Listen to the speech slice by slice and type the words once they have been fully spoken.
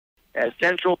As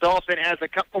Central Dauphin has a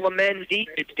couple of men deep,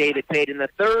 it's David Pate in the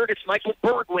third. It's Michael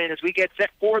Bergwin as we get set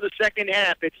for the second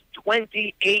half. It's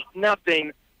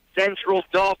 28-0. Central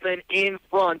Dauphin in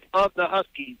front of the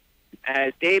Huskies.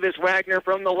 As Davis Wagner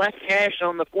from the left hash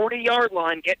on the 40-yard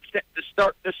line gets set to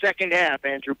start the second half.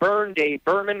 Andrew Byrne, Dave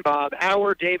Berman, Bob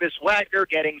Howard, Davis Wagner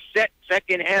getting set.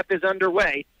 Second half is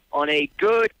underway on a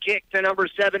good kick to number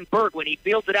 7, Bergwin. He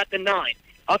fields it at the 9.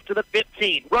 Up to the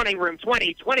 15, running room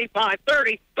 20, 25,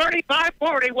 30, 35,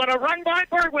 40. What a run by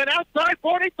Bergwin, outside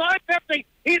 45, 50.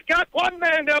 He's got one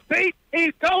man to beat.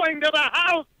 He's going to the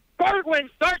house. Bergwin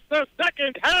starts the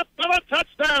second half of a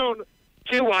touchdown.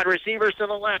 2 wide receivers to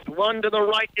the left, 1 to the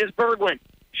right is Bergwin.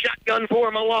 Shotgun for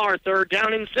Millar, 3rd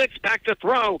down and 6, back to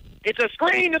throw. It's a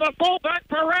screen to the fullback,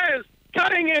 Perez.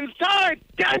 Cutting inside,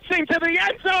 dancing to the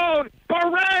end zone.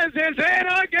 Perez is in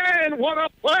again. What a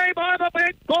play by the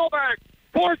big fullback.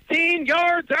 14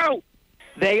 yards out.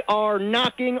 They are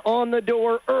knocking on the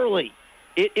door early.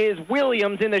 It is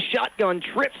Williams in the shotgun,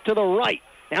 trips to the right.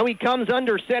 Now he comes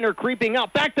under center, creeping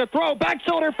up. Back to throw, back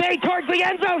shoulder fade towards the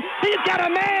end zone. He's got a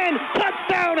man.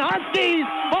 Touchdown, Huskies.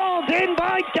 Hauled in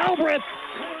by Galbraith.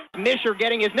 Misher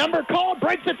getting his number called,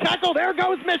 breaks the tackle. There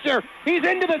goes Misher. He's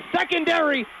into the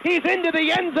secondary. He's into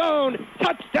the end zone.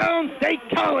 Touchdown, State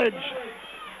College.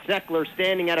 Zeckler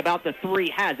standing at about the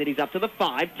 3 has it. He's up to the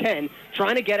 5, 10,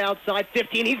 trying to get outside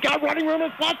 15. He's got running room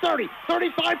in slot 30,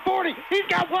 35, 40. He's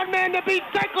got one man to beat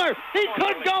Zeckler. He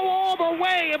could go all the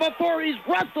way before he's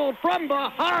wrestled from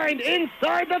behind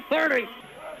inside the 30.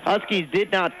 Huskies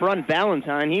did not front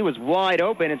Ballantyne. He was wide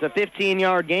open. It's a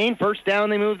 15-yard gain. First down,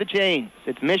 they move the chains.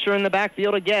 It's Misher in the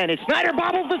backfield again. It's Snyder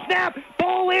bobbles the snap.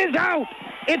 Ball is out.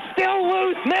 It's still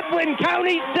loose. Mifflin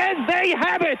County says they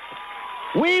have it.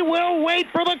 We will wait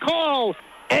for the call,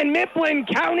 and Mifflin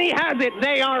County has it.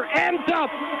 They are amped up.